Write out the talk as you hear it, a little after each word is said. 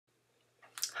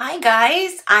Hi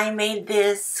guys, I made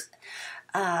this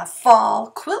fall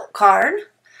quilt card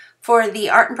for the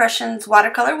Art Impressions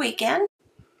Watercolor Weekend.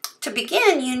 To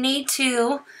begin, you need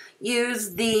to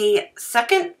use the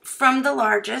second from the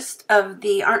largest of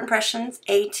the Art Impressions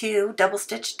A2 double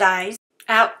stitch dies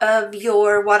out of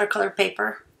your watercolor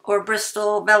paper or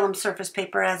Bristol vellum surface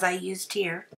paper as I used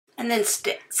here. And then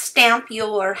stamp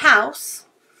your house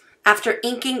after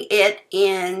inking it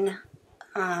in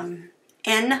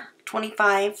N25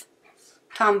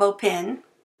 Tombow pen,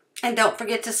 and don't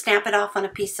forget to stamp it off on a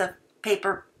piece of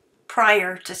paper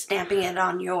prior to stamping it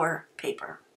on your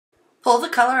paper. Pull the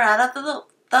color out of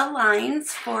the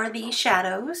lines for the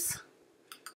shadows.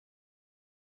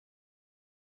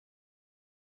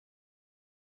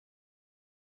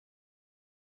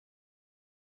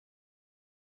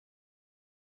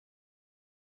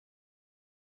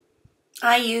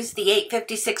 I use the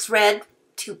 856 red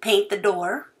to paint the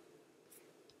door.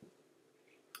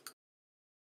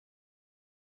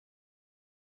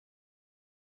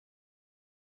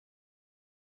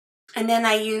 And then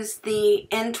I use the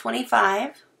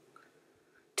N25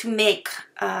 to make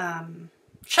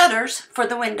shutters for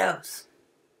the windows.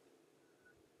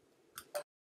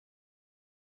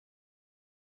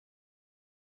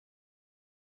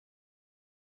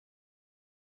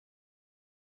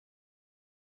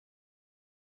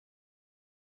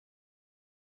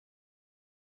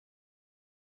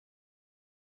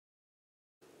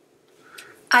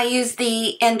 I use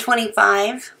the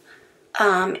N25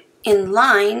 in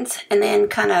lines and then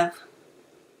kind of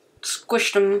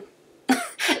squished them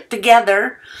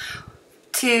together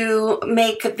to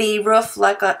make the roof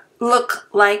look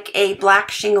like a black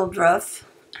shingled roof.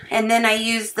 And then I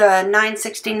used the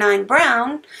 969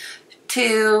 brown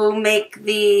to make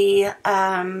the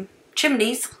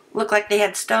chimneys look like they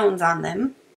had stones on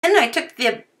them. Then I took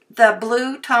the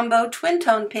blue Tombow twin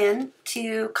tone pen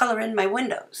to color in my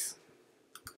windows.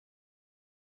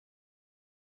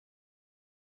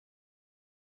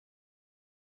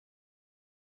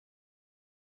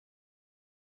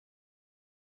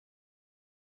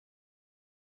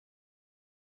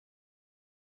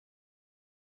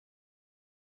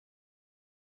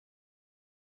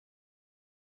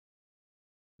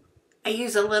 I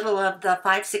use a little of the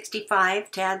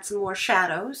 565 to add some more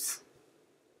shadows.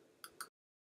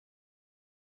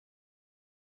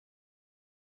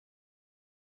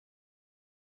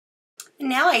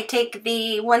 Now I take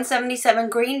the 177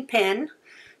 green pen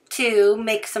to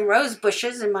make some rose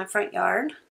bushes in my front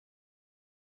yard.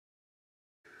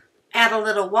 Add a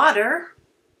little water,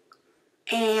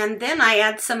 and then I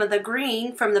add some of the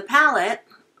green from the palette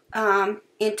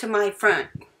into my front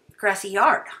grassy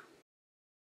yard.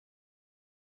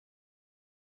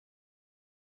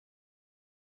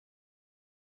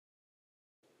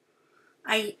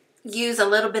 I use a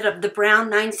little bit of the brown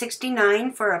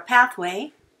 969 for a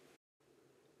pathway,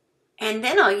 and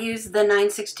then I'll use the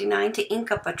 969 to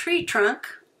ink up a tree trunk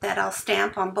that I'll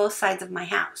stamp on both sides of my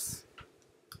house.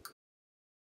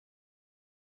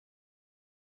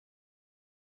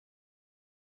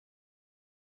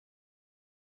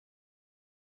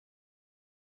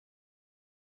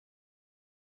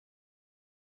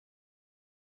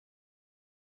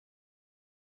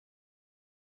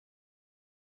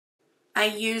 I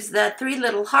use the 3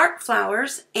 little heart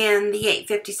flowers and the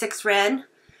 856 red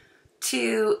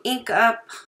to ink up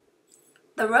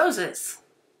the roses.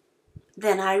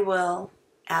 Then I will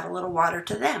add a little water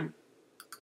to them.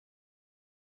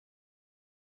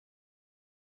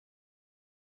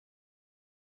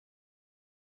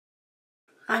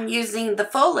 I'm using the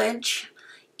foliage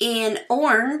in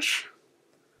orange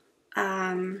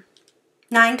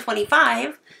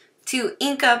 925 to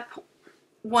ink up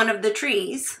one of the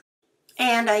trees.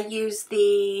 And I use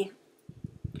the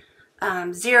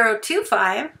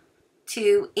 025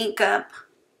 to ink up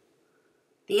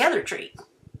the other tree.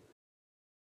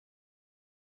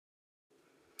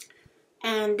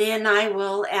 And then I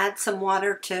will add some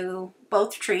water to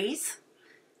both trees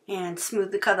and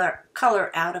smooth the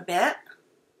color out a bit.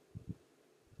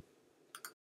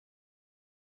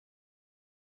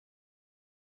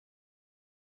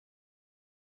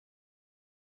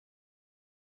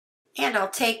 And I'll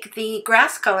take the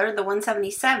grass color, the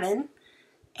 177,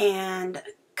 and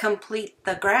complete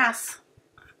the grass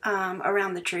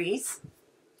around the trees.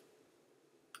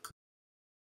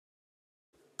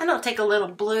 And I'll take a little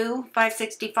blue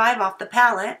 565 off the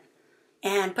palette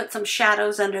and put some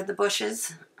shadows under the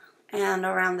bushes and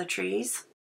around the trees.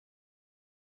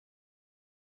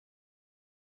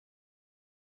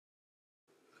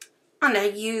 I'm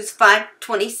going to use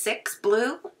 526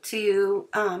 blue to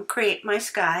create my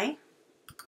sky.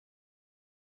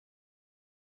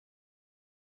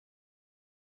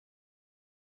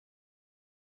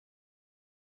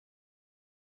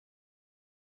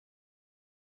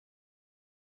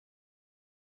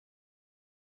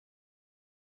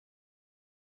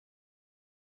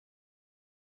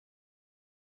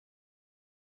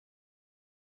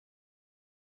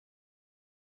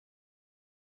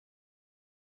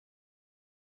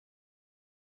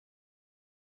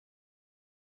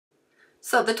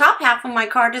 So the top half of my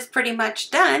card is pretty much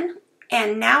done,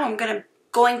 and now I'm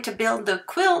going to build the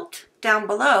quilt down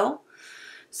below.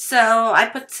 So I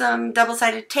put some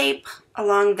double-sided tape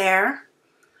along there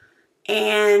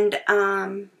and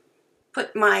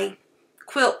put my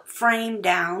quilt frame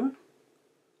down,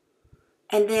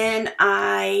 and then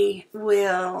I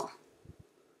will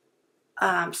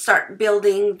start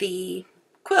building the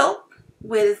quilt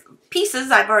with pieces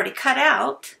I've already cut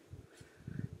out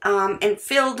and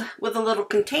filled with a little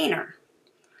container.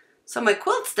 So my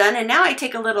quilt's done, and now I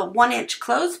take a little 1-inch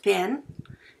clothespin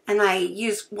and I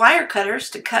use wire cutters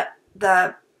to cut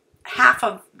the half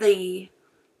of the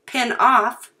pin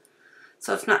off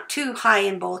so it's not too high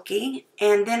and bulky,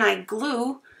 and then I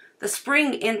glue the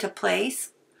spring into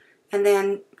place and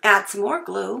then add some more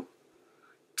glue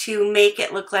to make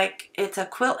it look like it's a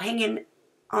quilt hanging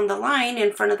on the line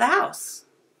in front of the house,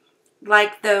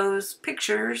 like those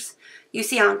pictures you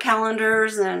see on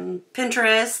calendars and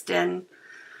Pinterest and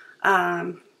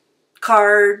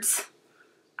cards.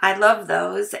 I love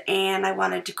those, and I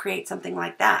wanted to create something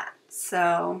like that.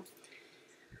 So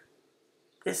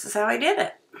this is how I did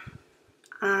it.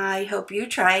 I hope you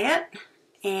try it,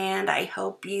 and I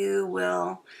hope you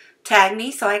will tag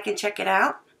me so I can check it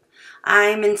out.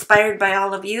 I'm inspired by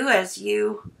all of you, as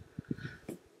you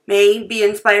may be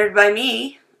inspired by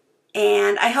me.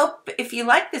 And I hope if you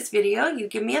like this video, you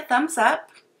give me a thumbs up.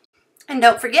 And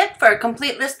don't forget, for a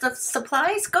complete list of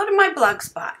supplies, go to my blog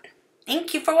spot.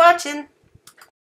 Thank you for watching.